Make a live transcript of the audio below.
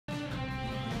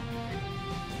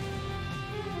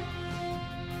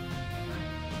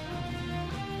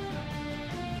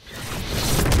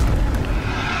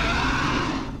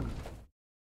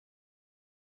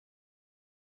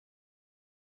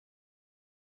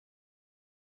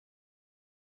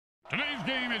Today's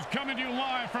game is coming to you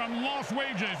live from Lost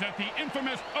Wages at the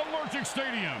infamous Allergic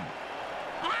Stadium.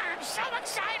 Oh, I'm so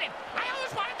excited. I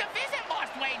always wanted to visit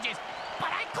Lost Wages,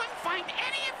 but I couldn't find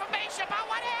any information about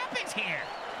what happens here.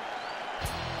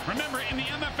 Remember, in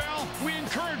the MFL, we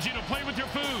encourage you to play with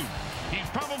your food. He's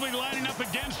probably lining up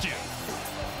against you.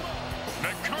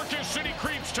 The Karcass City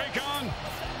Creeps take on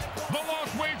the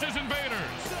Lost Wages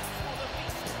Invaders.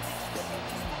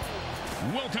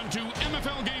 Welcome to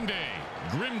MFL Game Day.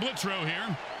 Grim Blitzrow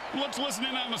here. Let's listen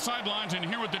in on the sidelines and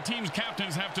hear what the team's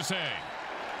captains have to say.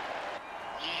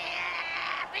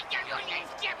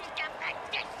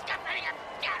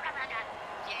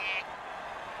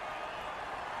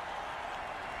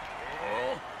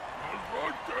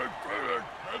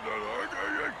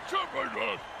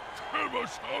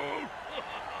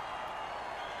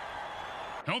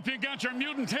 Hope you got your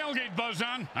mutant tailgate buzz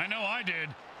on. I know I did.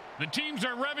 The teams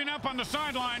are revving up on the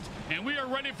sidelines, and we are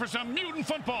ready for some mutant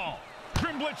football.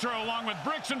 Grim Blitzrow along with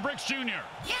Bricks and Bricks Jr.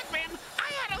 Yeah, Grim,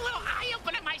 I had a little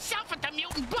eye-opener myself at the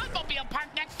mutant bloodmobile park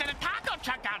next to the taco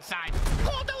truck outside.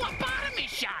 Pulled a lobotomy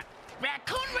shot.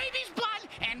 Raccoon rabies blood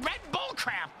and Red Bull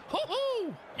crap.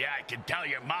 Hoo-hoo! Yeah, I can tell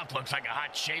your mouth looks like a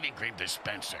hot shaving cream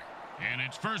dispenser. And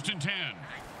it's 1st and 10.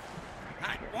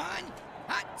 Hot one,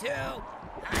 hot two,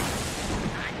 hot.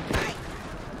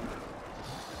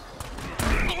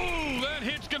 Ooh, that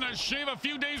hit's gonna shave a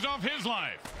few days off his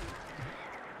life.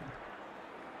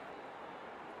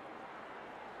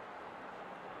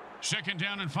 Second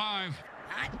down and 5.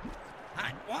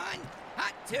 Hot one,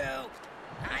 hot two,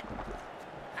 hot.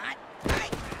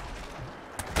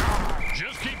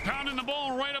 Just keep pounding the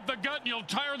ball right up the gut and you'll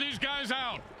tire these guys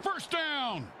out. First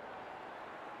down.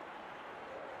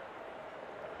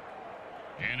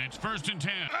 And it's 1st and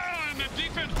 10. Oh, and the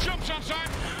defense jumps outside.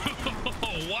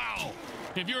 Oh, wow.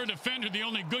 If you're a defender, the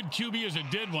only good QB is a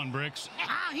dead one, Bricks.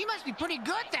 Oh, he must be pretty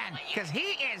good then, because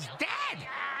he is dead.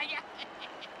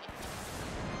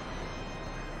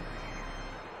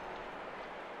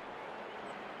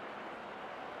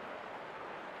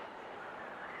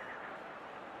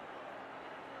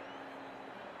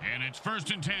 And it's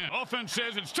 1st and 10. Offense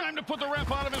says it's time to put the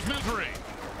ref out of his misery.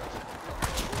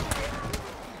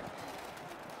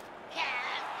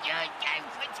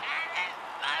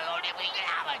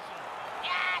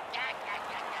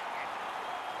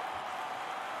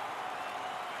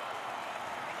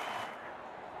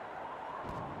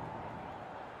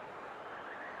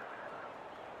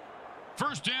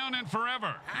 First down and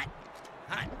forever.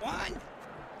 Hot one.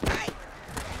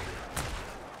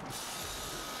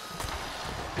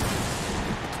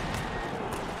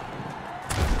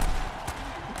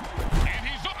 And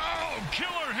he's, oh,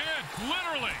 killer hit,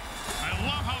 literally. I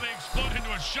love how they explode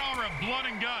into a shower of blood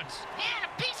and guts. Yeah,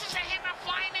 the pieces of him are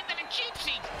flying into the cheap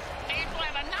seats. And we'll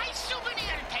have a nice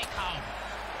souvenir to take home.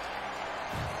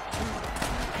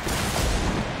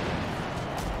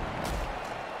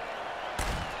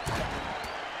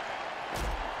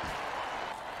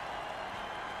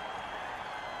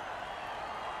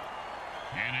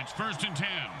 And it's 1st and 10.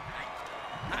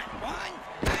 Hot one.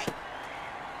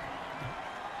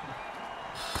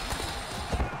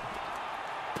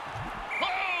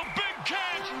 Oh, big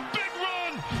catch, big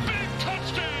run, big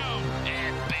touchdown.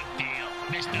 Yeah, big deal.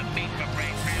 Mr. Beat for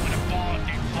break ran with the ball and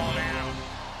didn't fall down.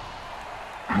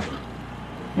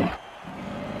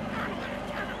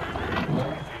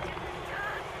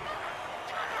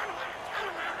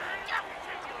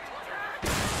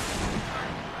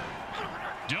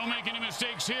 Don't make any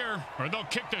mistakes here, or they'll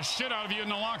kick the shit out of you in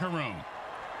the locker room.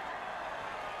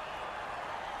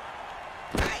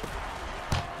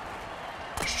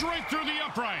 Straight through the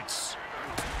uprights.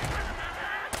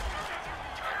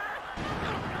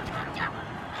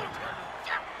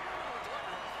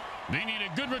 They need a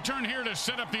good return here to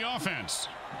set up the offense.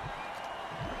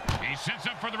 He sets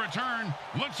up for the return.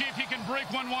 Let's see if he can break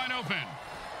one wide open.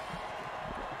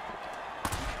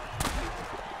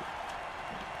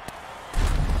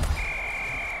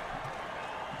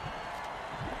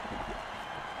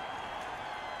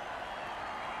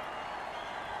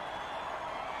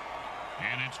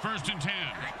 And it's 1st and 10.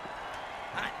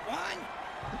 Hot one.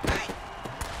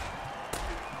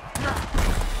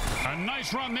 A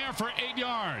nice run there for 8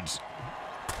 yards.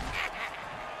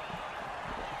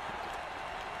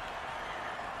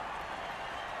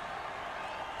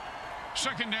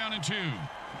 Second down and 2.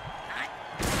 Hot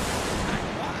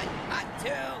one, hot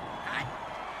two,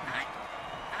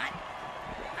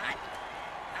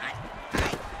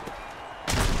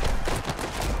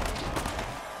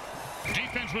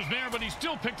 Defense was there, but he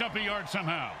still picked up a yard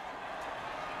somehow.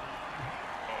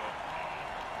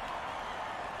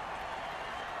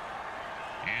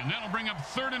 And that'll bring up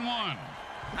 3rd and 1.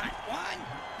 Hot one,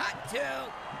 hot two,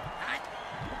 hot.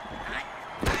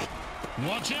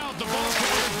 Watch out, the ball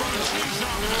carrier brought a cheese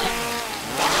onto the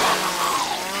field.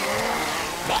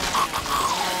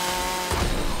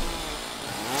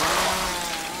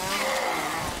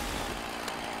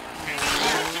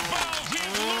 And the balls, he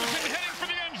is loose and heading for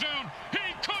the end zone.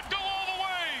 He could go all the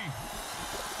way.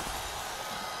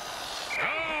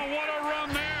 Oh, what a run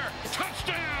there.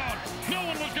 Touchdown. No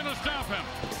one was going to stop him.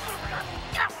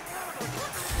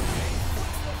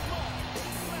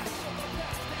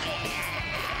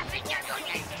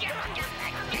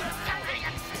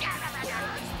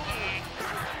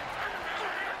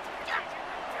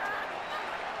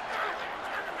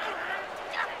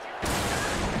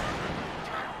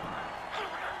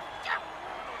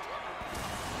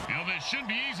 This should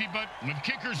be easy, but with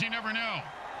kickers, you never know.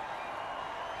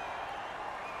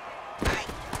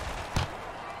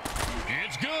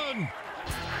 It's good.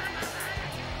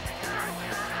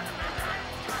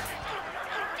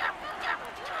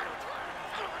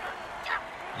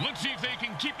 Let's see if they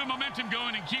can keep the momentum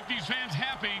going and keep these fans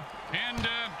happy and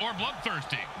or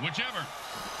bloodthirsty, whichever.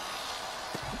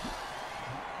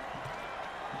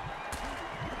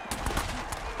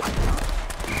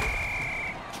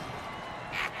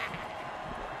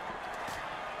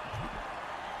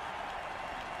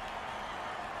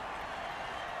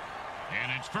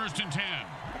 And it's 1st and 10.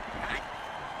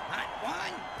 Hot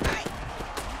one,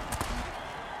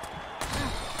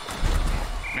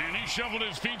 Man, he shoveled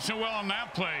his feet so well on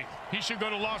that play. He should go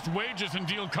to lost wages and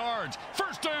deal cards.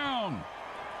 1st down.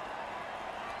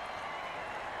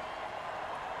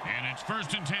 And it's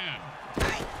 1st and 10.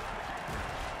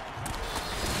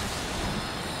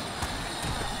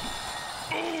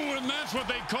 Oh, and that's what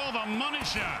they call the money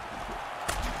shot.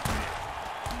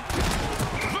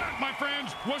 That, my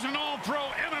friends, was an all-pro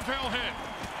MFL hit.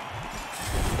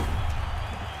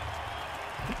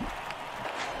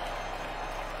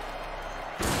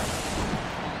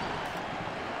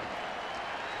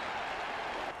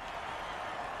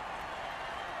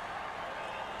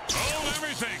 Oh,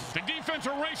 everything. The defense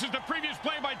erases the previous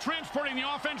play by transporting the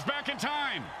offense back in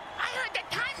time. I heard the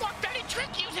Time Warp Dirty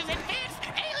Trick uses advanced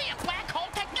alien black hole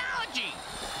technology.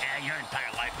 Yeah, your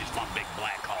entire life is one big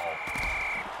black hole.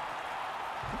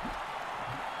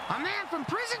 A man from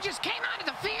prison just came out of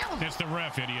the field. It's the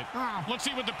ref, idiot. Oh. Let's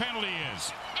see what the penalty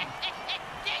is.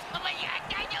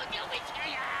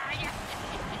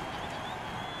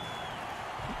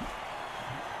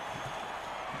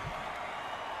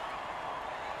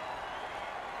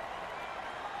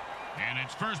 And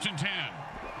it's 1st and 10.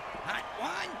 hot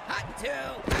one, hot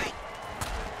two,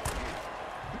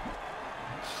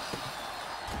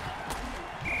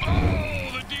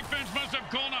 Oh, the defense must have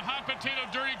called a hot potato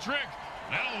dirty trick.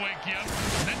 That'll wake you up,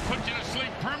 then put you to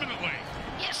sleep permanently.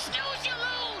 You snooze, you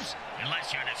lose.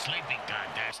 Unless you're in a sleeping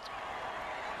contest.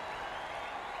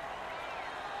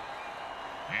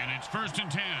 And it's 1st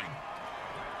and 10.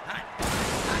 hot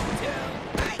two,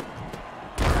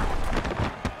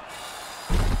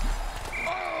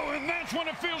 Oh, and that's what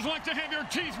it feels like to have your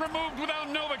teeth removed without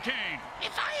Novocaine.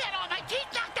 If I had all my teeth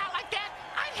knocked out like that,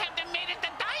 I'd have them made at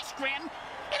the dice grim.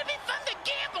 It'd be fun to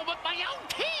gamble with my own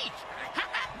teeth.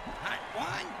 hot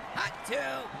one, hot two,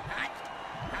 hot.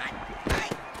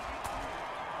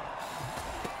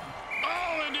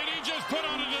 Oh, and did he just put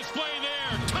on a display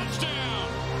there? Touchdown!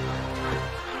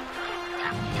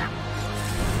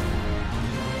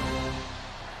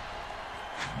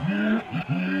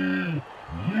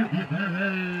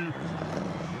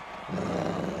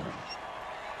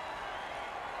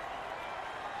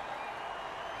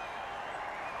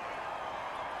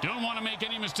 Don't want to make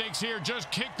any mistakes here. Just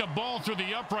kick the ball through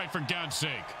the upright, for God's sake.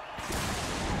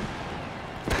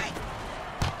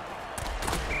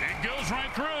 It goes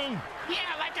right through.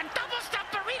 Yeah, like a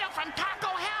double-stuffed burrito from Taco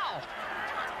Hell.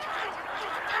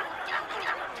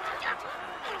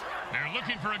 They're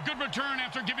looking for a good return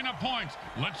after giving up points.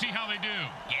 Let's see how they do.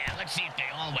 Yeah, let's see if they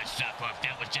always suck or if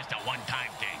that was just a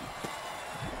one-time thing.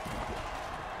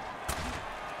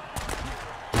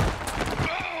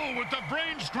 Oh, with the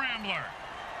brain scrambler.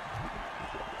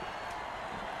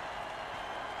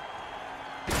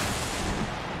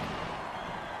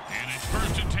 And it's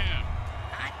 1st and 10.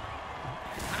 hot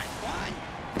one,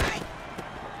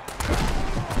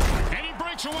 And he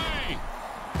breaks away.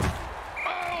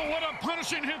 Oh, what a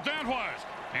punishing hit that was.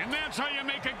 And that's how you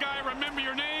make a guy remember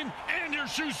your name and your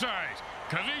shoe size,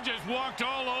 because he just walked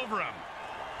all over him.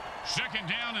 2nd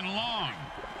down and long.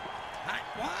 hot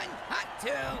one, hot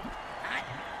two, hot.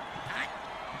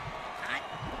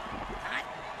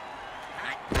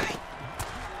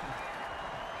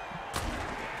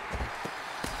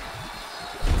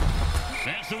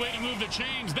 That's the way to move the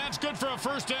chains. That's good for a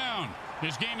first down.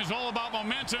 This game is all about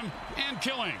momentum and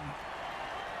killing.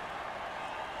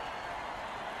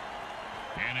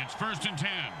 And it's 1st and 10.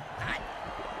 Hot.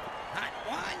 Hot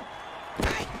one.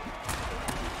 Hot.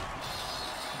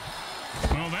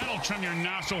 Well, that'll trim your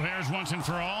nostril hairs once and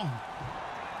for all.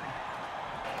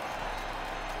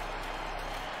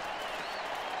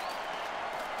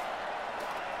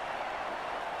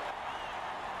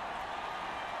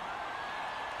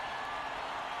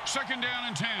 Second down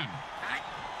and 10. Hot.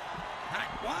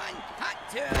 Hot one. Hot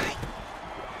two.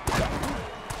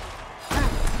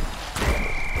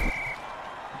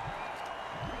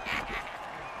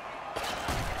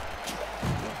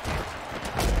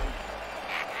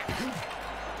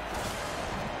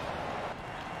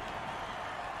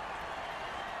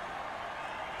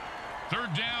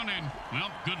 Third down and,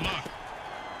 well, good luck.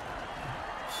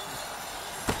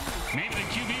 Maybe the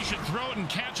QB should throw it and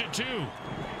catch it too.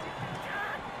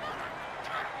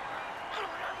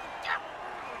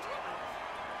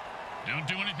 Don't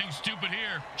do anything stupid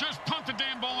here. Just punt the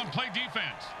damn ball and play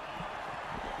defense.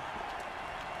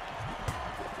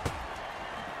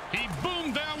 He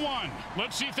boomed that one.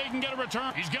 Let's see if they can get a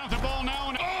return. He's got the ball now,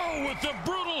 and oh, with the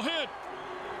brutal hit.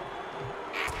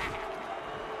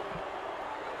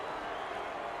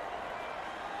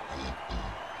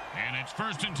 And it's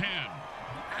 1st and 10.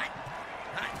 Hot.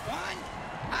 Hot one.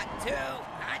 Hot two.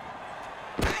 Hot.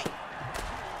 Hot.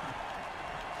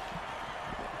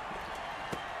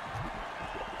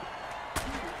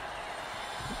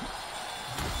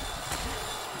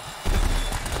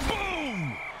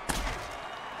 Boom!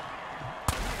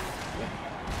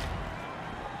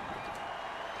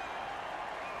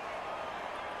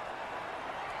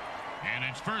 And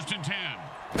it's 1st and 10.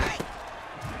 Hot.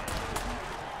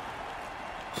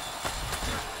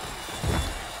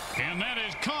 And that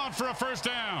is caught for a first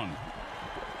down.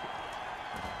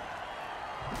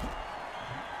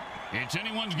 It's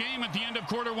anyone's game at the end of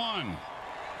quarter one.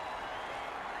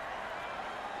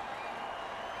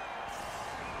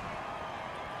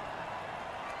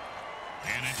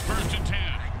 And it's 1st and 10.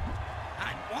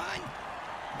 Hot one.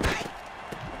 Hot.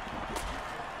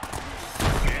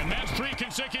 And that's 3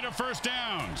 consecutive first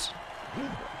downs.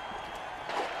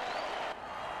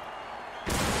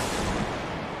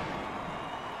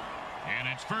 And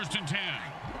it's 1st and 10.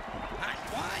 Hot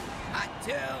one. Hot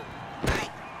two. Hot.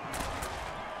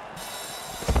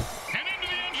 And into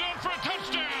the end zone for a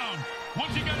touchdown.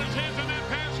 Once he got his hands on that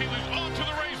pass, he was off to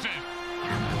the races.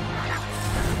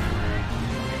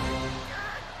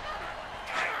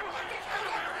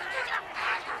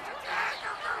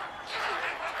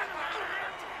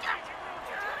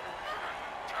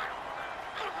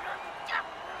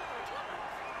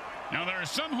 Now, there are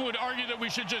some who would argue that we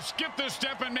should just skip this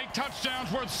step and make touchdowns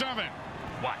worth 7.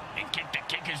 What, and kick the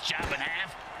kicker's job in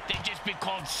half? They'd just be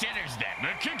called sinners then.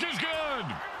 The kick is good.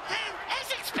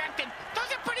 As expected, those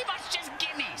are pretty much just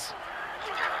gimmies.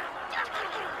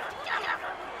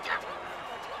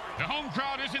 The home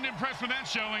crowd isn't impressed with that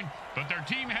showing, but their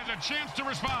team has a chance to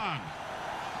respond.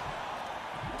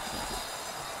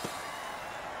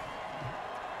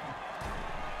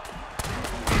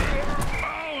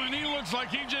 Oh, and he looks like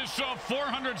he just saw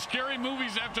 400 scary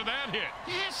movies after that hit.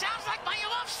 Yeah, sounds like my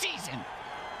off season.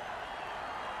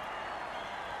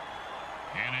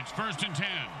 And it's 1st and 10.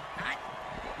 Hot.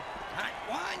 Hot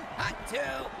one. Hot two.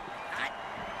 Hot.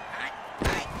 Hot.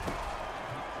 Hot.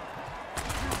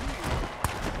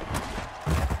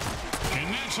 And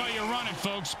that's how you run it,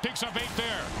 folks. Picks up 8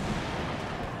 there.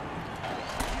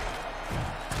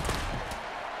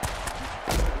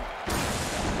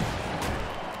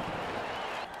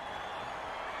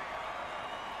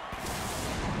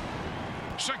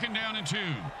 Second down and 2.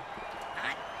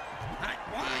 Hot. Hot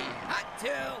one. Hot two.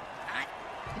 Hot.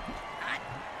 Hot.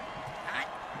 Hot.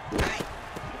 Hot.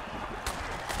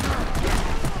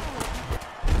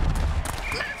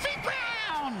 Murphy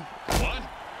Brown! What?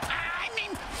 I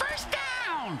mean, first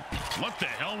down! What the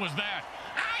hell was that?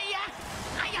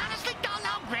 I honestly don't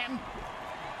know, Grim.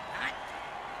 Hot.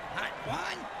 Hot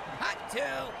one. Hot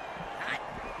two. Hot.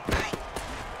 Hot.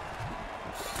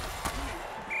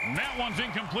 That one's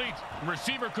incomplete. The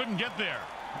receiver couldn't get there.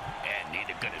 And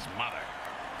neither could his mother.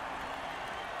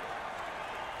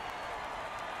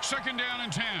 Second down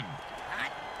and 10.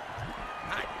 Hot.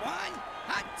 Hot one.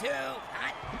 Hot two.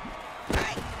 Hot.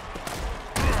 Hot.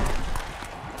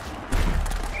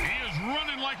 He is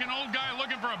running like an old guy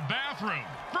looking for a bathroom.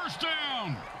 First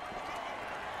down.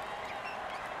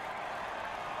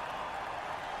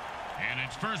 And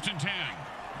it's 1st and 10.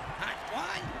 Hot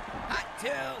one. Hot two.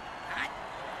 Hot.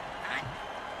 Hot.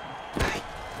 Hot.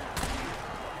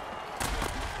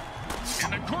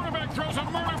 And the quarterback throws a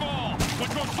murder ball,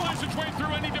 which will slice its way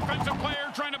through any defensive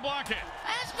player trying to block it.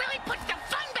 This really puts the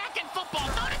fun back in football,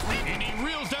 don't it, Grim? And he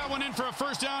reels that one in for a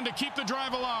first down to keep the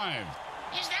drive alive.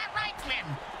 Is that right, Grim?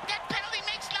 That penalty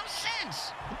makes no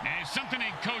sense. Hey, something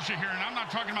ain't kosher here, and I'm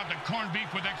not talking about the corned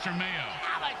beef with extra mayo.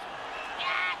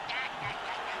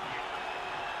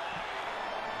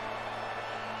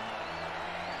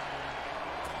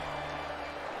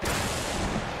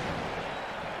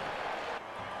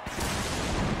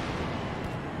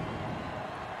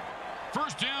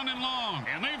 First down and long,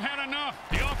 and they've had enough.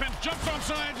 The offense jumps on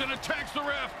sides and attacks the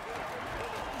ref.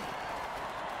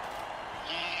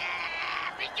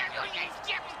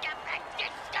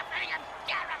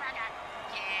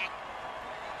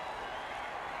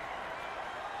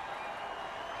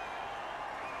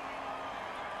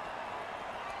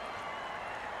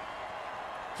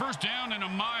 First down and a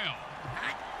mile.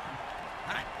 Hot.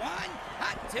 Hot one.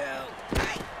 Hot two.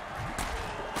 Hey.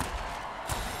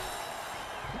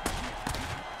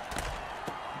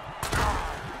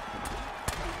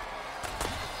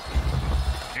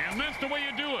 And that's the way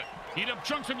you do it. Eat up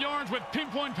chunks of yards with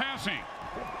pinpoint passing.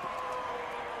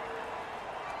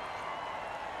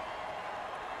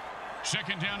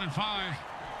 Second down and 5.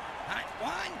 Hot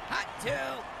one. Hot two.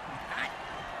 Hot.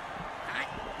 Hot.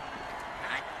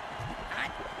 Hot.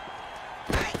 Hot.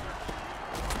 Hey.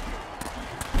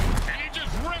 And he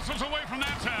just wrestles away from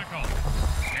that tackle.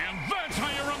 And that's how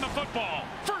you run the football.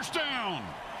 First down.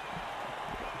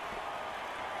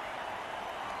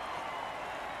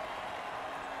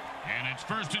 And it's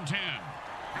first and 10.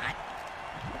 Hot.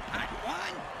 Hot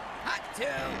one. Hot two.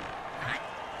 Hot.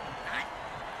 Hot.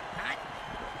 Hot.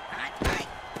 Hot. Hey.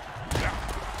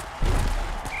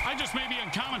 I just may be in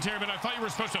commentary, but I thought you were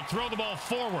supposed to throw the ball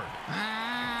forward.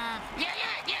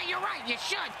 Yeah, you're right. You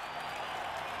should.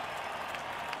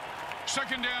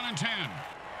 Second down and 10.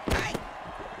 Hey.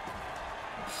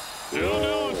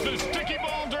 No, it's the sticky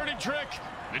ball dirty trick.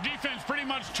 The defense pretty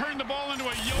much turned the ball into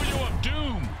a yo-yo of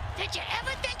doom. Did you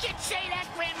ever think you'd say that,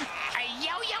 Grim? A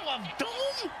yo-yo of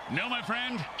doom? No, my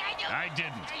friend, I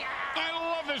didn't. I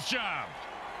love this job.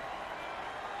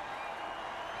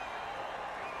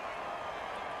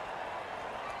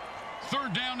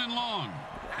 Third down and long.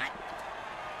 Hot.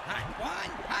 Hot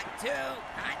one. Hot two.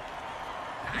 Hot.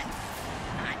 Hot.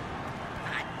 Hot.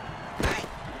 Hot. Hey.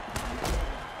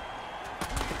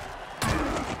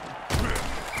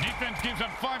 Defense gives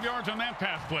up 5 yards on that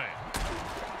pass play.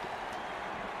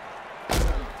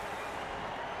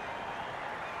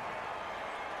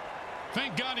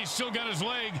 Thank God he's still got his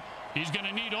leg. He's going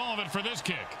to need all of it for this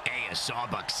kick. Hey, a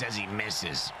sawbuck says he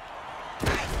misses.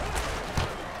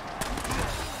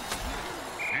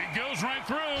 It goes right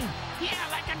through. Yeah,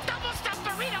 like a double-stuffed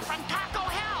burrito from Taco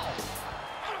Hell.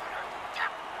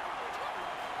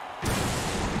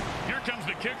 Here comes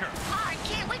the kicker. Oh, I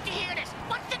can't wait to hear this.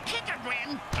 What's the kicker,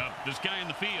 Grim? This guy in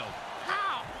the field.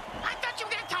 Oh, I thought you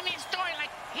were going to tell me a story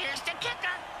like, here's the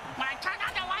kicker. When I turned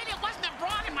on the light, it wasn't a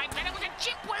broad in my bed. It was a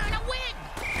chimp wearing a wig.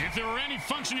 If there were any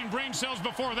functioning brain cells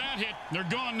before that hit, they're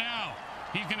gone now.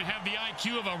 He's going to have the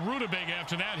IQ of a rutabaga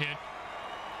after that hit.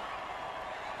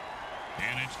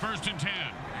 And it's first and 10.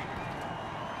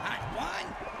 Hot one.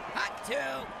 Hot two.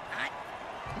 Hot.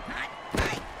 Hot.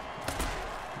 Hey.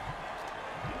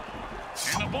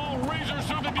 And the ball razors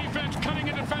through the defense, cutting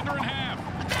a defender in half.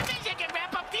 That means you can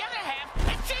wrap up the other half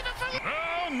and save it for...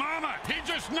 Oh, mama! He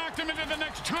just knocked him into the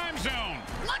next time zone.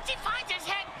 Once he finds his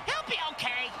head, he'll be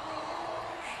okay.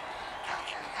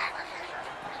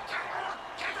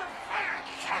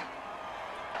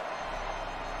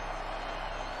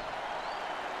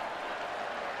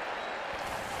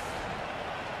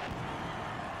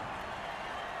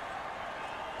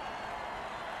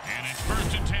 And it's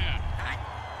first and 10. Hot.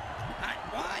 Hot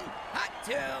one. Hot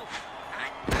two.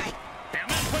 Hot. Hey. And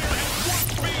that player has one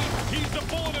speed. He's the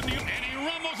bullet in the... And he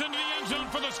rumbles into the end zone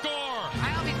for the score. I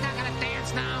hope he's not going to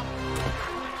dance now.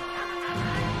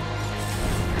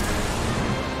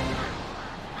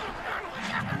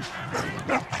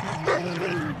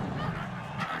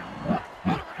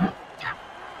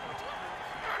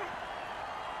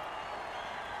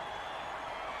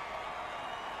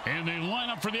 And they line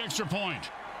up for the extra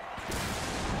point.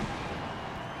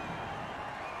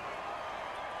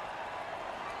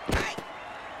 Hey.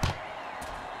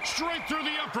 Straight through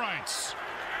the uprights.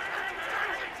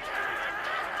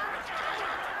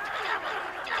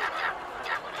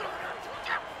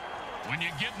 When you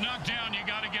get knocked down, you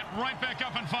got to get right back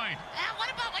up and fight. What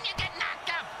about when you get knocked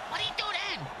up? What do you do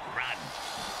then? Run.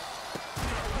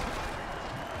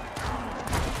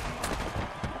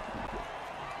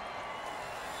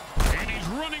 And he's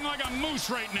running like a moose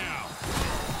right now.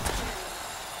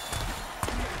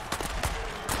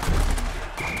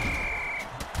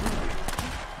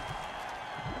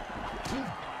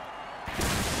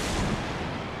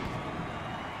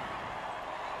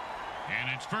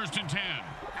 and 10.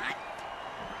 Hot.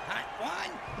 Hot one.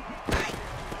 Hot.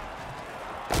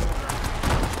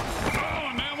 Oh,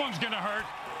 and that one's going to hurt.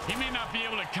 He may not be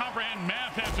able to comprehend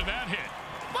math after that hit.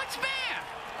 What's math?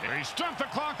 They stopped the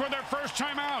clock with their first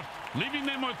timeout, leaving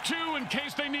them with 2 in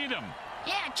case they need them.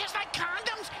 Yeah, just like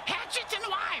condoms, hatchets, and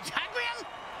wives, huh, Grim?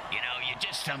 You know, you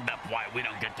just summed up why we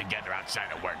don't get together outside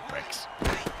of work, Bricks.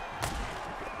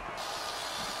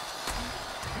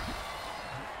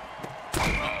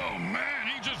 Oh, man,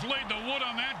 he just laid the wood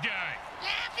on that guy. Yeah,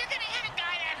 if you're gonna hit a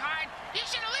guy that hard, you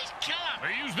should at least kill him.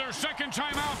 They used their second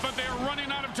timeout, but they are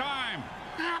running out of time.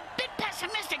 Bit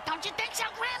pessimistic, don't you think so,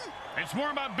 Grim? It's more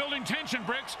about building tension,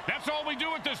 Bricks. That's all we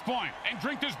do at this point. And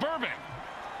drink this bourbon.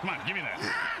 Come on, give me that.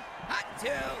 Hot two.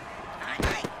 Hot.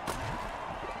 Hot.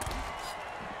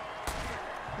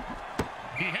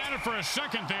 He had it for a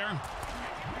second there.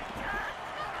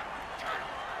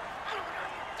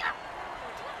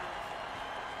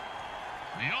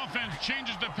 The offense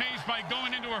changes the pace by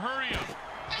going into a hurry-up.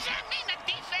 Does that mean the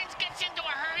defense gets into a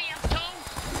hurry-up, too?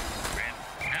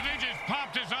 And they just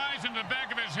popped his eyes in the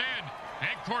back of his head.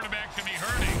 That quarterback could be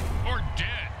hurting or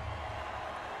dead.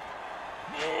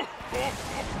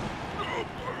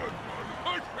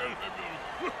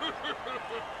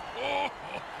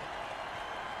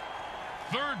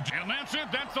 Third, and that's it.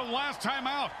 That's the last time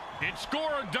out. It's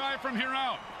score or die from here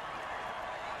out.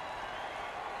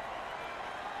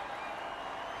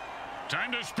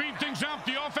 Time to speed things up.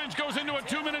 The offense goes into a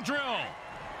 2-minute drill.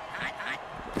 Hot. Hot.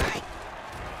 Hot.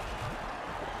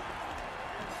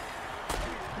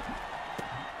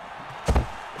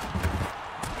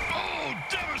 Oh,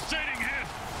 devastating hit.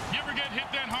 You ever get hit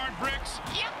that hard, Bricks?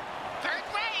 Yep, third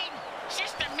grade.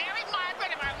 Sister Mary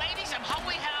Margaret of Our Ladies of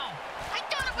Holy Hell. I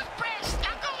thought it was brass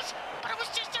knuckles, but it was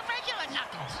just a regular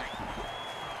knuckles.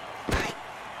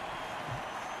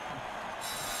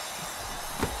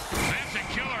 That's a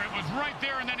killer. It was right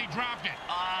there, and then he dropped it.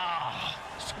 Ah,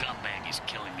 scumbag is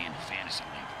killing me in the fantasy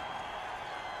league.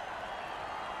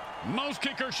 Most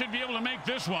kickers should be able to make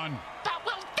this one. But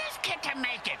will this kicker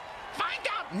make it? Find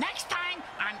out next time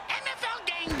on MFL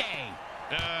Game Day.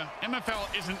 MFL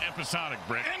isn't episodic,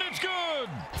 Brick. And it's good!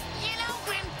 You know,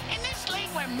 Grim, in this league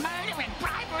where murder and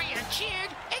bribery are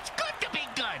cheered, it's good to be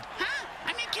good, huh?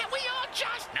 I mean, can we all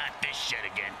just... Not this shit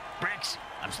again. Bricks,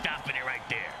 I'm stopping it right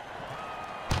there.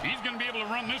 He's going to be able to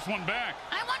run this one back.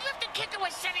 I wonder if the kicker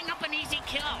was setting up an easy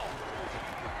kill.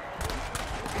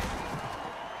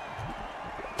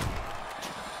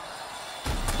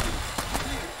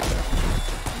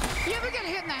 You ever get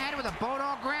hit in the head with a boat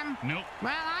all, Grim? Nope.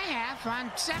 Well, I have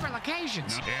on several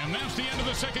occasions. And that's the end of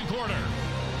the second quarter.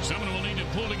 Someone will need to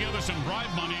pull together some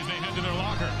bribe money as they head to their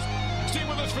lockers. Stay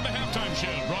with us for the halftime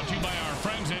show, brought to you by our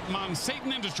friends at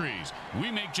Monsatan Industries.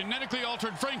 We make genetically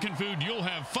altered frankenfood you'll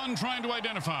have fun trying to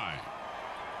identify.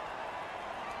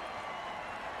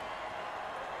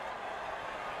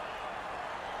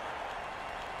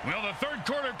 Well, the third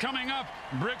quarter coming up.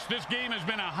 Bricks, this game has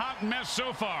been a hot mess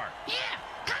so far. Yeah,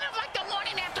 kind of like the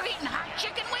morning after eating hot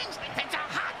chicken wings. It's a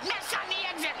hot mess on the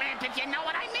exit ramp, if you know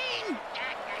what I mean.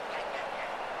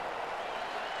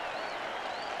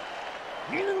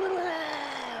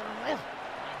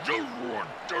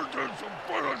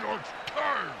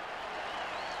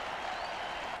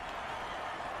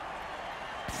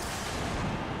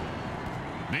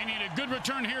 They need a good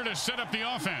return here to set up the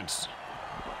offense.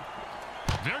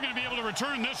 They're going to be able to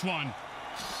return this one.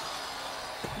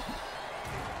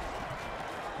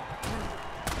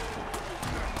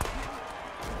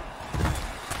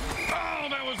 Oh,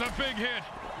 that was a big hit.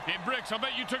 Hey, Bricks, I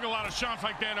bet you took a lot of shots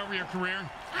like that over your career.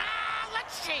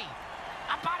 Let's see.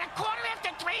 About a quarter after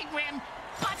 3, Grim,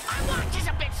 but my watch is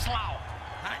a bit slow.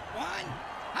 Hot one.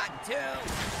 Hot two.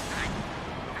 Hot.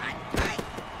 Hot. Hot.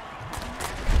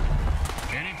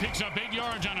 And he picks up 8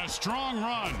 yards on a strong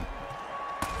run.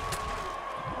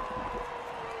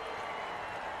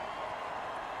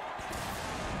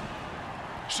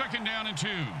 Second down and 2.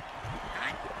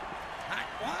 Hot. Hot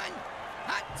one.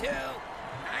 Hot two.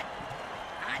 Hot.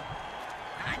 Hot.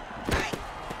 Hot. Hot.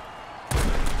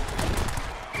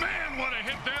 Man, what a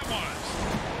hit that was.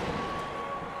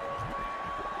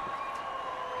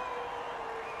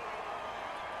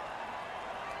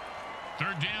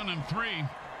 Third down and 3.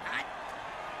 Hot.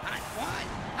 Hot one.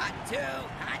 Hot two.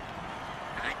 Hot.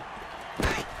 Hot.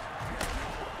 Hot.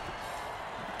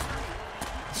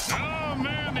 Oh,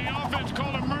 man, the offense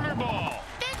called a murder ball.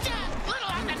 That's a little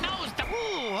on the nose.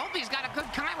 Ooh, hope he's got a good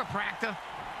chiropractor.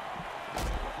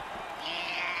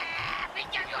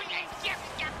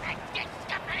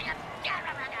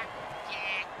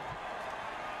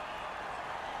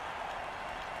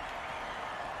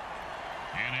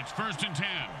 And it's first and 10.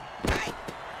 Hot.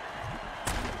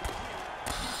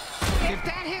 If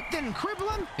that hit didn't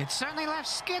cripple him, it certainly left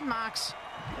skid marks.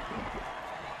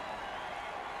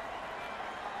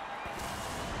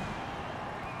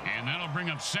 And that'll bring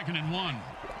up 2nd and 1.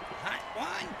 Hot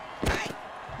one. Hot.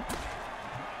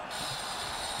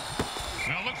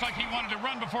 Well, it looks like he wanted to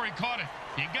run before he caught it.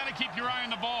 You got to keep your eye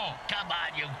on the ball. Come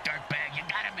on, you dirtbag. You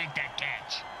got to make that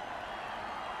catch.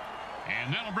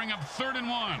 And that'll bring up 3rd and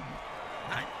 1.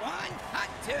 Hot one. Hot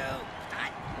two.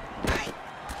 Hot. Hot.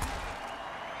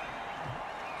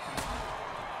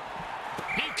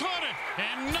 He caught it,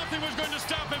 and nothing was going to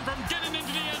stop him from getting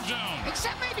into the end zone.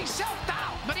 Except maybe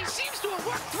self-doubt, but he seems to have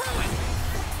worked through it.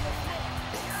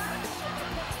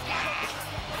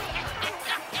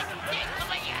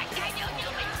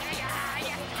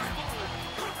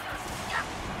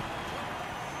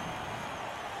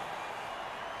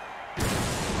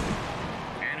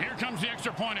 And here comes the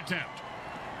extra point attempt.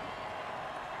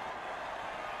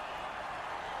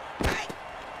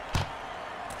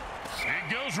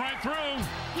 It goes right through.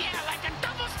 Yeah, like a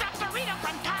double-stuffed burrito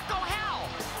from Taco Hell.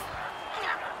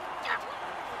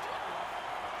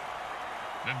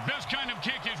 The best kind of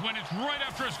kick is when it's right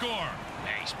after a score.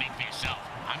 Hey, speak for yourself.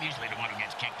 I'm usually the one who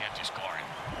gets kicked after scoring.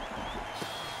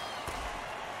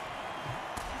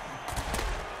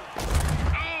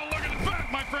 Oh, look at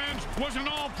that, my friends. Was an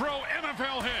all-pro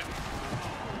MFL hit.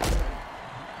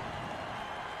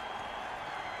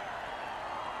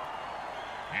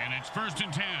 And it's 1st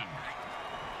and 10.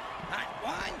 Hot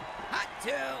one. Hot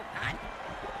two. Hot.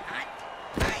 Hot.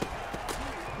 Hot.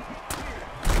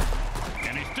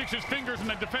 And he sticks his fingers in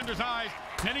the defender's eyes,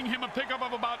 netting him a pickup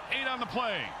of about 8 on the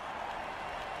play.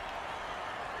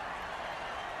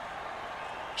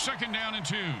 2nd down and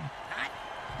 2. Hot.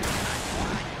 Hot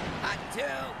one. Hot two.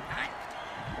 Hot.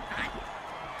 Hot.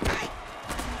 Hot.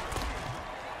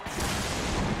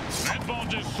 That ball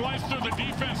just sliced through the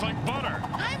defense like butter.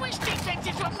 I wish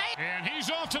defenses were made. And he's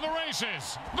off to the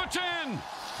races. The 10.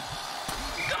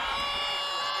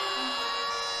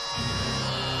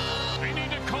 They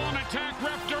need to call an attack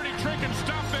ref dirty trick and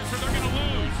stop this or they're going to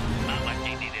lose. Not like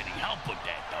they need any help with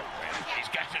that, though, Grim. These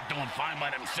guys are doing fine by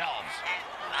themselves.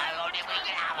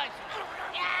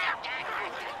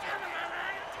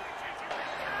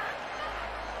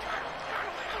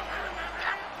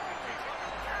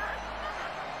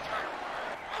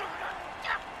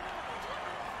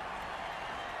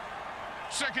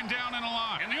 Second down and a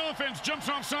lot. And the offense jumps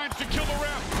off sides to kill the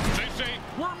ref. They say,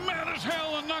 we're mad as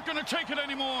hell and not going to take it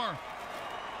anymore.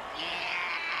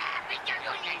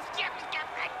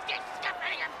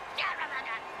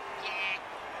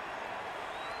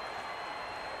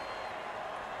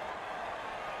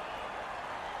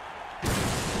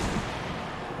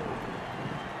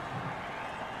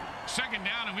 Second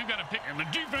down, and we've got to pick. And the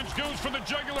defense goes for the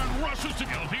jugular and rushes to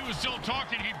go. If he was still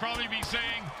talking, he'd probably be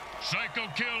saying, psycho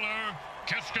killer,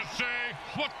 qu'est-ce que c'est?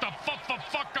 What the fuck?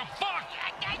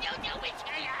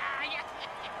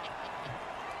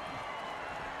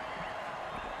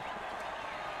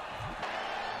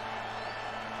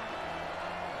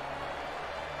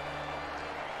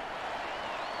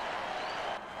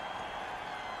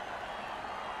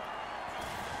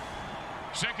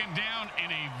 Second down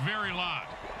and a very lot.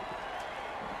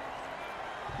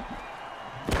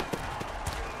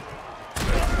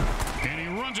 And he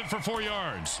runs it for 4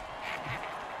 yards.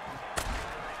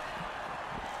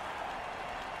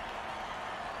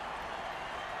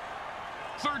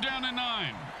 Third down and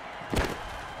 9.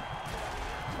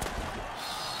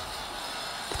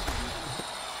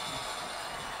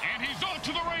 And he's off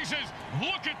to the races.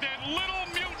 Look at that little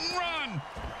mutant run.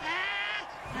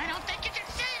 I don't think you can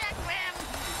say that, Grim.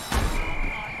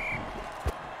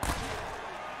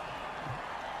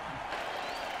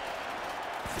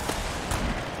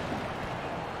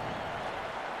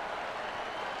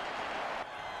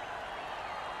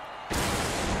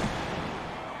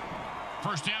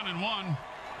 First down and 1. And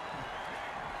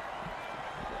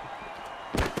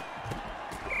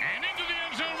into the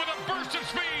end zone with a burst of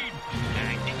speed.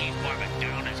 I think he's more of a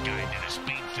downers guy than a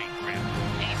speed freak, Grim.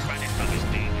 He's running from his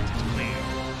demons, it's clear.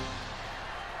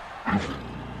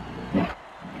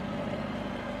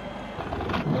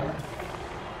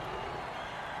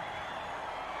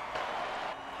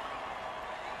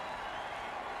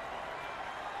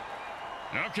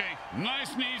 Okay,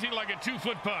 nice and easy like a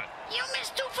 2-foot putt. You miss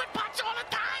 2-foot putts all the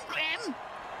time, Grim.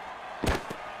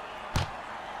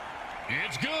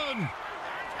 It's good.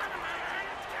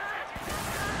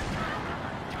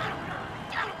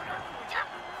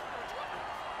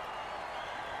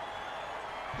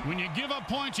 When you give up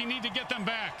points, you need to get them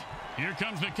back. Here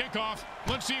comes the kickoff.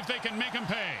 Let's see if they can make them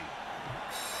pay.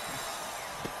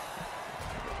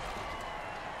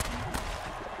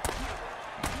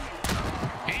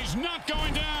 He's not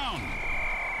going down.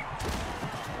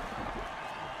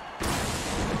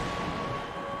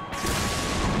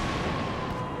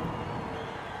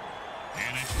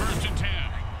 And it's 1st and 10.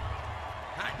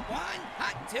 Hot 1,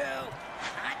 hot 2,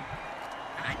 hot,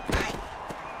 hot.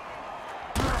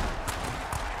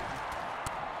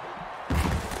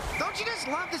 Don't you just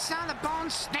love the sound of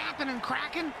bones snapping and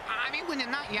cracking? I mean, when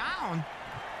they're not yawn.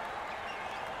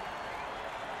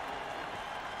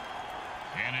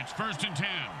 And it's 1st and 10.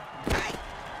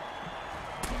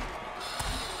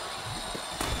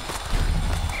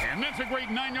 And that's a great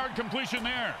 9-yard completion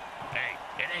there. Hey,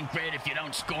 it ain't great if you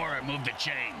don't score or move the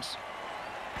chains.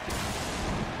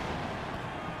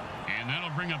 And that'll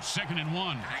bring up 2nd and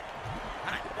 1.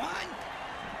 Hot 1.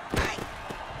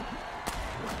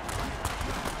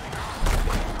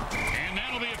 And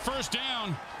that'll be a 1st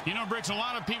down. You know, Bricks, a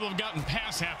lot of people have gotten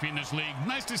pass happy in this league.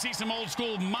 Nice to see some old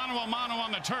school mano-a-mano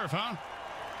on the turf, huh?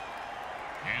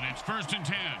 And it's 1st and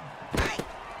 10.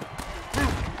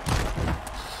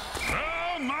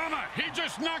 Oh, mama! He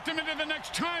just knocked him into the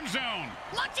next time zone.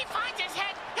 Once he finds his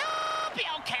head, he'll be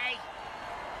okay.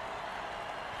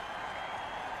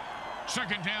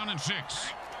 2nd down and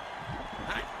 6.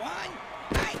 Hot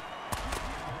 1.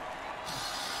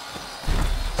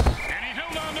 And he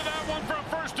held on to that one for a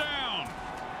 1st down.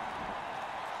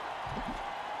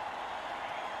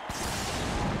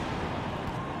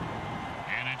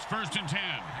 And it's 1st and 10.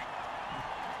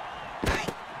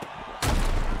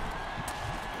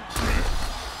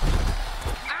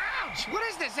 Ouch! What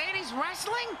is this, 80s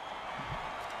wrestling?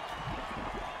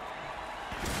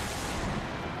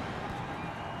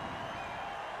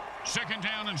 Second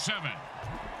down and 7. And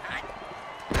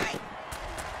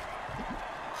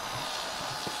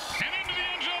into the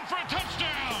end zone for a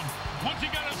touchdown. Once he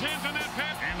got his hands on that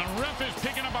pass, and the ref is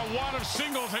picking up a wad of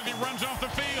singles as he runs off the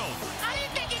field. I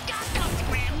didn't think he got those,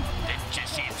 Grim. Didn't you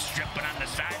see him stripping on the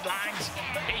sidelines?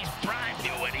 He's primed,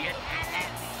 you idiot.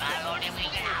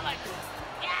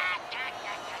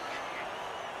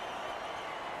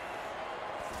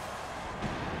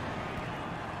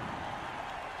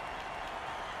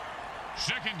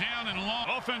 Second down and long.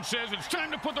 Offense says it's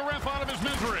time to put the ref out of his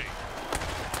misery.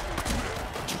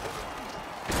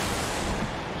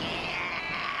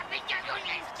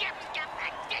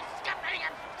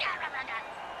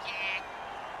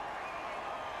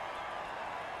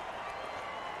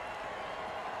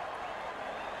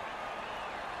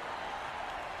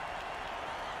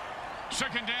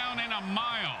 Second down and a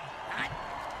mile. Hot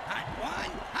 1,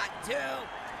 hot 2,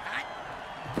 hot.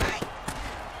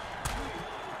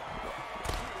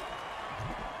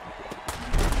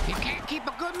 You can't keep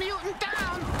a good mutant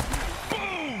down.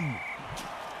 Boom!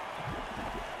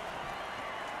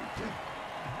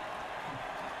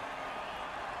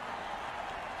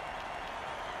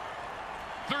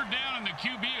 Third down and the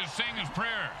QB is saying his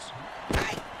prayers.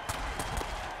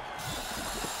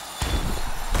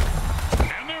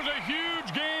 And there's a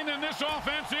huge gain, and this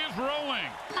offense is rolling.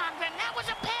 Marvin, that was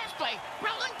a pass play.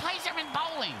 Rolling plays are in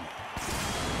bowling.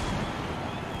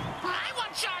 I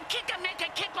once saw a kicker make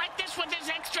a kick like this with his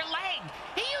extra leg.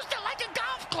 He used it like a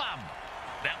golf club.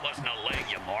 That wasn't a leg,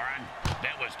 you moron.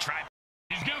 That was tri...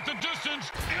 He's got the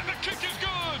distance, and the kick is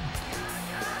good.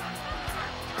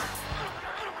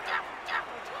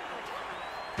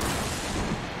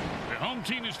 The home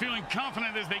team is feeling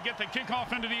confident as they get the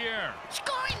kickoff into the air.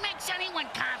 Scoring makes anyone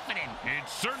confident. It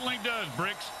certainly does,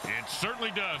 Bricks. It certainly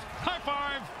does. High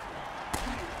five.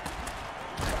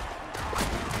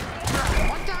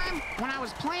 One time, when I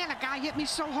was playing, a guy hit me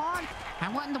so hard, I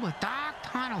went into a dark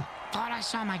tunnel. Thought I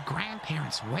saw my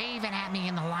grandparents waving at me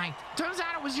in the light. Turns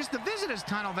out it was just the visitor's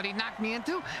tunnel that he knocked me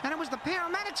into, and it was the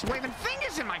paramedics waving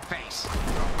fingers in my face.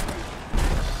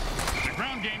 The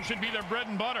ground game should be their bread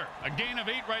and butter. A gain of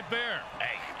 8 right there.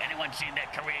 Hey, anyone seen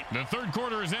that Korean... The third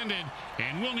quarter has ended,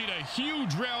 and we'll need a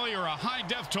huge rally or a high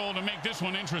death toll to make this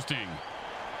one interesting.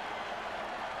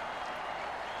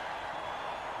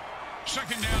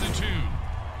 Second down and 2.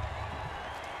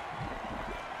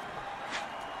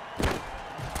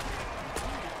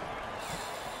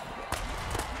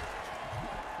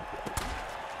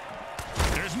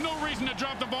 There's no reason to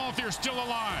drop the ball if you're still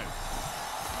alive.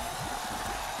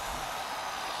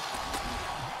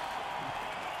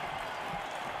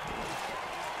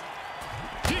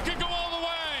 He could go all the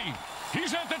way.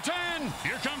 He's at the 10.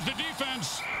 Here comes the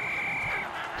defense.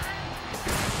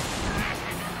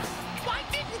 Why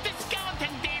didn't the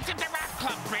skeleton dance at the rock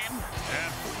club, Grim?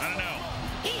 I don't know.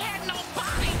 He had no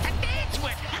body to dance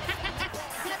with.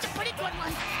 That's a pretty good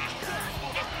one.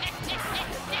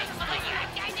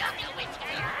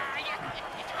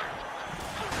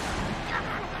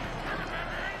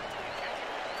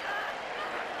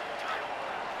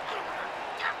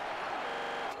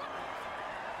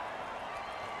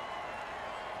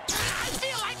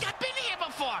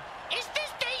 for? Is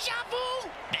this deja vu?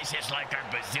 This is like our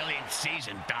bazillionth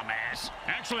season, dumbass.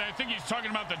 Actually, I think he's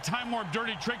talking about the time warp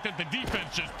dirty trick that the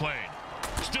defense just played.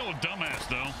 Still a dumbass,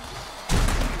 though.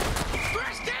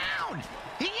 First down!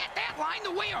 He hit that line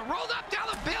the way a rolled up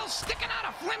dollar bill sticking out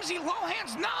of flimsy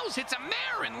Lohan's nose hits a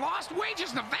mare in Lost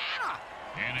Wages, Nevada.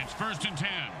 And it's 1st and 10.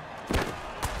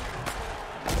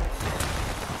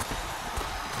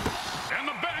 And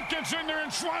the back gets in there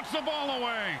and swats the ball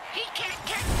away. He can't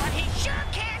catch, but he sure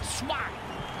can swat.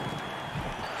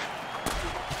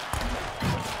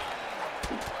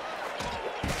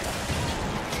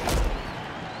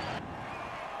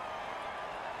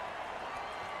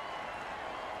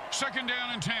 Second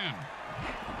down and 10.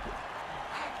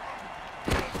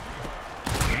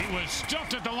 He was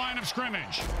stuffed at the line of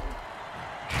scrimmage.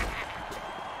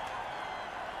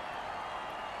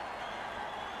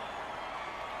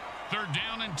 Third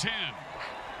down and 10.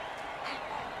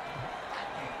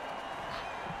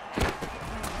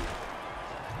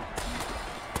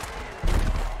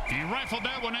 He rifled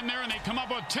that one in there, and they come up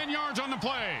with 10 yards on the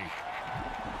play.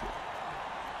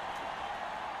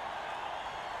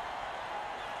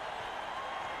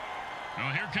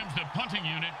 Well, here comes the punting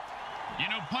unit. You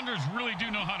know, punters really do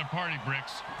know how to party,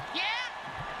 Bricks. Yeah?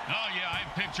 Oh, yeah, I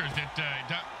have pictures that,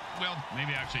 well,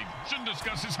 maybe actually shouldn't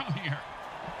discuss this on here.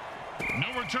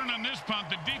 No return on this punt.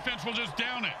 The defense will just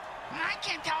down it. I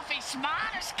can't tell if he's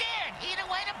smart or scared. Either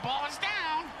way, the ball is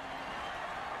down.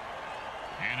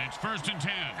 And it's 1st and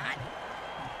 10. Hot.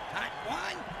 Hot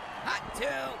 1. Hot 2.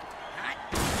 Hot.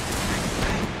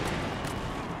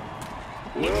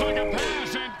 Looks like a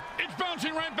pass, and it's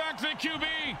bouncing right back to the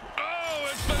QB. Oh,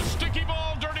 it's the sticky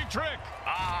ball dirty trick.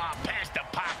 Ah, pass the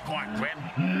popcorn,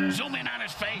 Grim. Zoom in on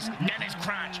his face, then his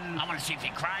crotch. I want to see if he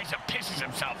cries or pisses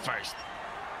himself first.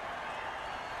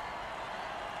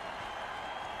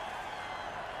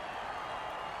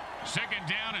 Second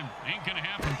down, and ain't gonna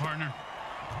happen, partner.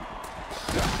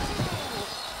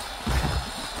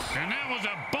 And that was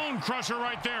a bone crusher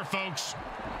right there, folks.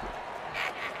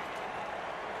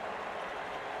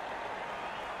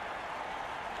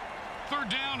 Third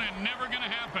down and never gonna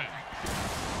happen.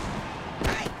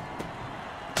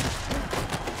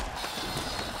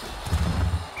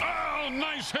 Oh,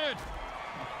 nice hit.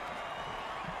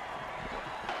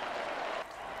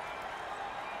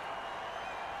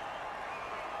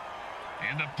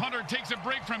 And the punter takes a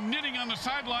break from knitting on the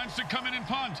sidelines to come in and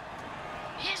punt.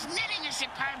 His knitting is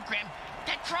superb, Grim.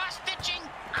 The cross-stitching,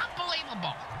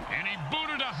 unbelievable. And he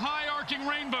booted a high-arcing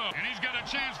rainbow. And he's got a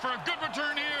chance for a good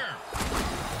return here.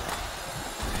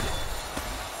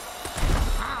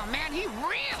 Oh, man, he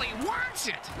really wants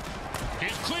it.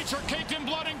 His cleats are caked in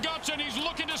blood and guts, and he's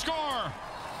looking to score.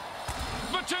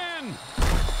 The 10.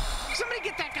 Somebody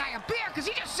get that guy a beer, because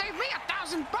he just saved me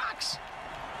 $1,000.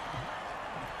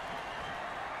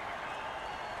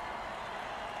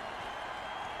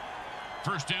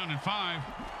 First down and 5.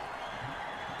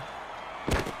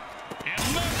 And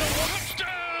let the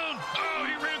touchdown! Oh,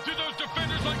 he ran through those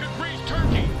defenders like a greased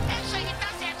turkey. Actually, he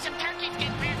does have some turkeys get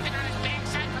drafted on his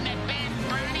backside from that band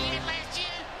Bernie he had last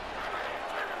year.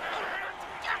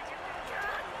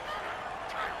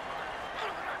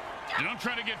 Don't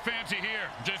try to get fancy here.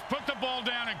 Just put the ball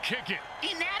down and kick it.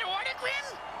 In that order, Grim?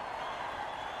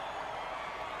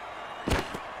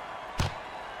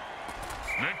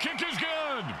 The kick is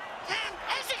good.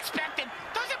 As expected,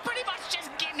 those are pretty much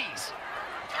just gimmies.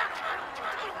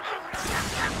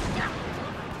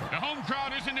 The home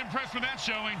crowd isn't impressed with that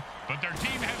showing, but their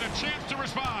team has a chance to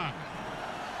respond.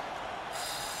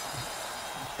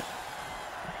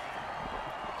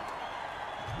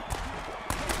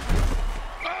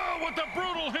 Oh, what a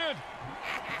brutal hit.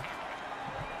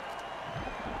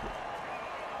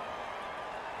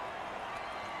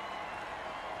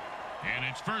 And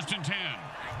it's 1st and 10.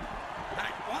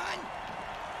 Hot 1.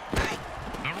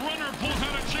 The runner pulls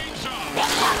out a chainsaw.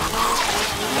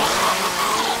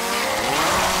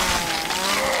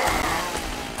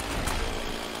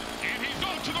 And he's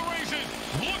off to the races.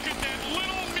 Look at that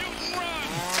little mutant run.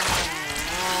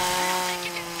 I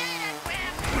can say that,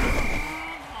 Grim.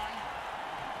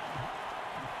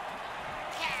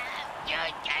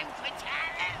 You're time for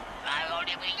talent. I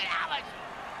only bring it hours.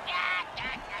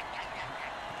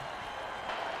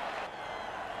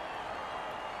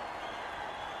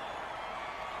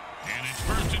 And it's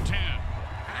 1st and 10.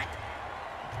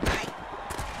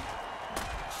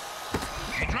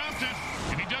 He dropped it.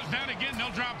 If he does that again,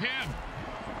 they'll drop him.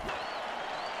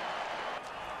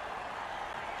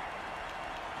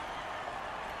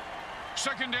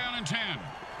 Second down and 10.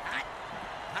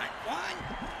 Hot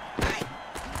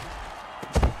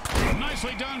 1.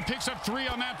 Nicely done. Picks up 3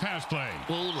 on that pass play.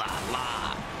 Ooh la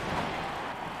la.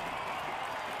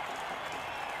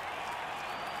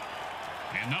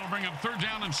 And that'll bring up 3rd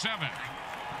down and 7.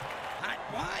 Hot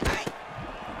one.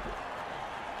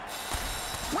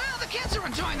 Well, the kids are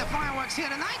enjoying the fireworks here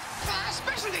tonight,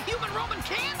 especially the human Roman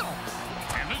candle.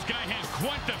 And this guy has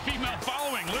quite the female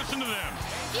following. Listen to them.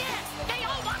 Yeah, they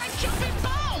all want to jump in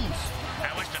bones.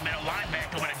 I wish the middle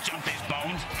linebacker would have jumped his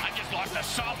bones. I just lost a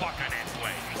sawbuck on that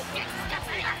play.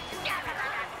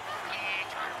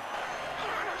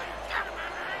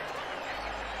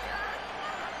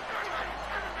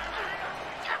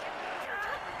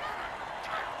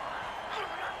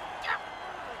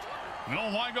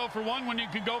 Well, why go for 1 when you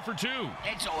could go for 2?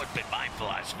 It's always been my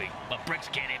philosophy, but Bricks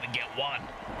can't even get 1.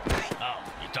 Oh,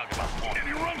 you're talking about points. And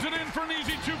he runs it in for an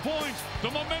easy 2 points.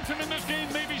 The momentum in this game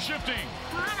may be shifting.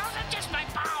 Oh, those are just my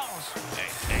balls.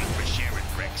 Hey, thanks for sharing,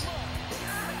 Bricks.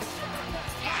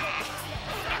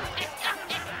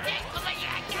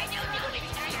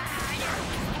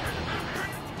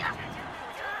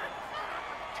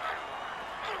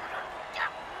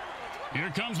 Here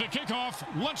comes the kickoff.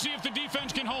 Let's see if the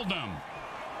defense can hold them.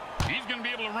 He's going to be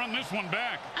able to run this one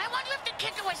back. I wonder if the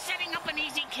kicker was setting up an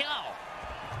easy kill.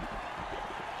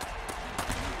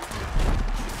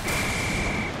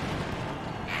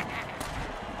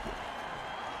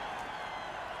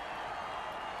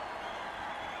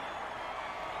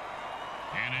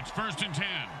 And it's 1st and 10.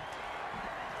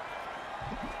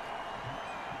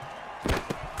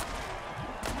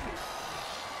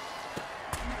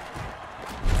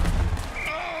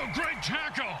 Great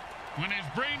tackle. When his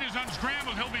brain is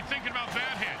unscrambled, he'll be thinking about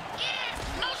that hit. Yeah,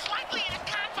 most likely in a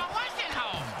convalescent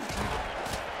home.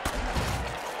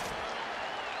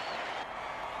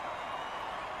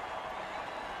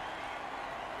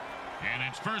 And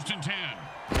it's 1st and 10.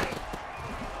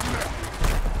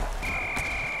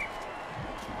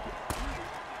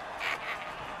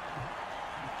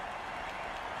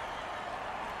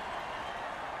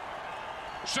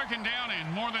 Second down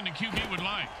and more than the QB would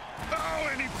like. Oh,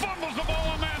 and he fumbles the ball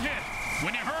on that hit.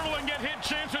 When you hurdle and get hit,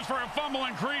 chances for a fumble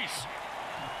increase.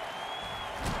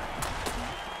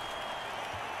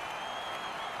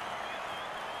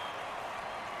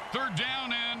 Third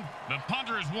down, and the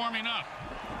punter is warming up.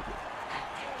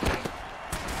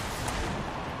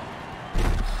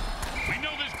 We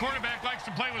know this quarterback likes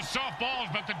to play with soft balls,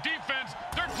 but the defense,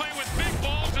 they're playing with big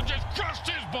balls and just crushed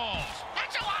his balls.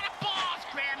 That's a lot of balls,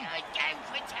 Grim.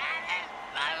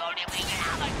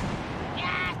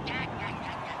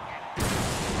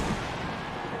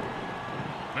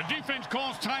 The defense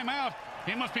calls timeout.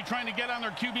 They must be trying to get on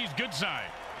their QB's good side.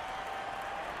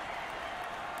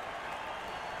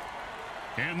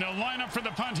 And they'll line up for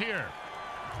the punt here.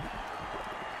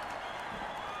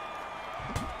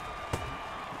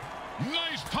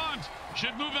 Nice punt.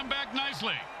 Should move them back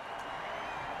nicely.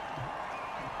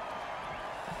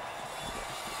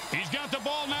 He's got the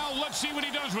ball now. Let's see what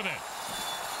he does with it.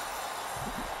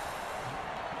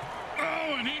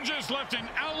 Oh, and he just left an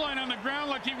outline on the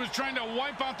ground like he was trying to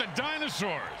wipe out the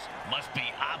dinosaurs. Must be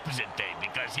opposite day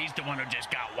because he's the one who just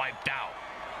got wiped out.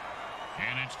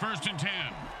 And it's 1st and 10.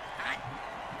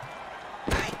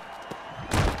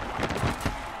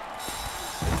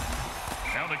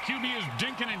 Now the QB is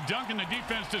dinking and dunking the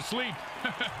defense to sleep.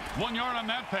 1 yard on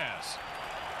that pass.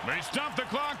 They stop the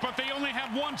clock, but they only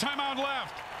have 1 timeout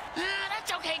left.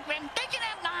 That's okay, Grim. They can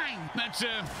have 9.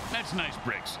 That's nice,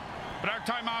 Bricks. But our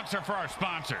timeouts are for our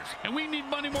sponsors, and we need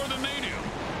money more than they do.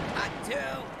 Hot 2.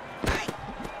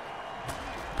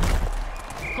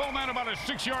 Call that about a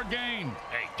 6-yard gain.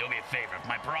 Hey, do me a favor. If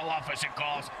my parole officer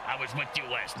calls, I was with you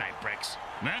last night, Bricks.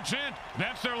 That's it.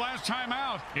 That's their last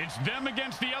timeout. It's them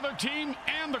against the other team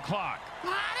and the clock.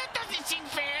 That doesn't seem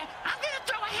fair. I'm going to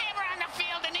throw a hammer on the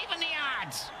field and even the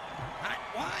odds. Hot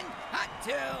 1, hot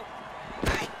 2.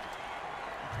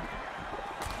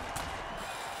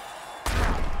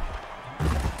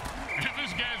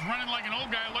 This guy's running like an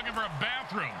old guy looking for a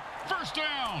bathroom. First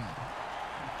down.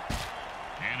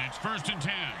 And it's 1st and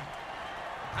 10.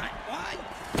 Hot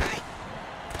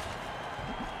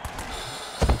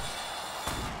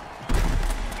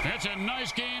 1. That's a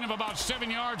nice gain of about 7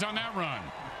 yards on that run.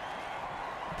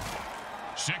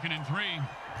 2nd and 3.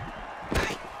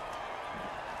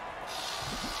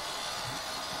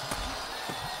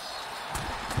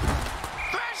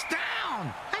 First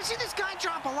down! I've seen this guy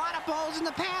drop a lot of balls in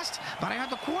the past, but I heard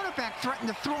the quarterback threaten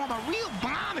to throw him a real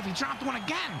bomb if he dropped one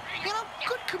again. You know,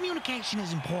 good communication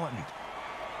is important.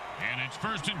 And it's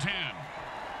 1st and 10.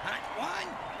 Hot 1.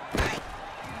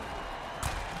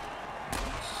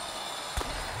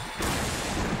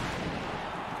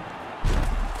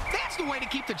 That's the way to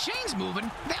keep the chains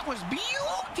moving. That was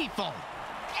beautiful.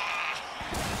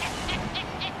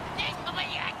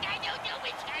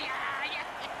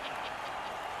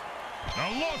 The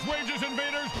Los Wages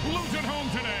Invaders lose at home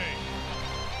today.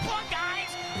 Poor guys.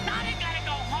 Now they gotta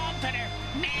go home to their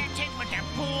mansions with their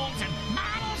pools and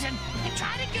models and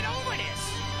try to get over this.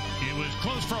 It was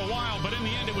close for a while, but in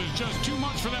the end, it was just too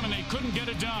much for them, and they couldn't get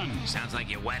it done. Sounds like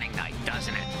your wedding night,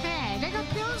 doesn't it? Hey, they got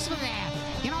pills for that.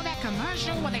 You know that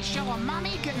commercial where they show a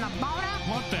mummy getting a boner?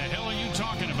 What the hell are you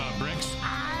talking about, Bricks?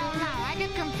 I don't know. I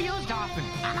get confused often.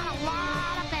 I'm on a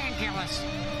lot of painkillers.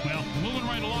 Well, moving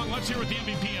right along, let's hear what the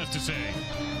MVP has to say.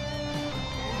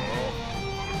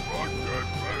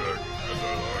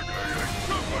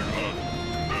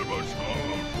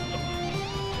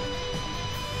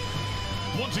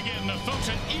 Once again, the folks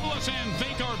at Evil SN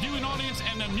thank our viewing audience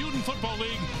and the Mutant Football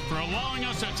League for allowing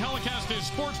us to telecast this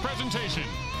sports presentation.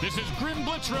 This is Grim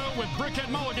Blitzrow with Brickhead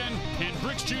Mulligan and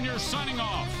Bricks Jr. signing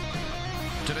off.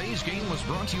 Today's game was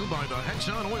brought to you by the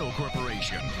Hexon Oil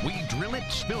Corporation. We drill it,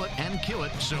 spill it, and kill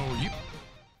it so you...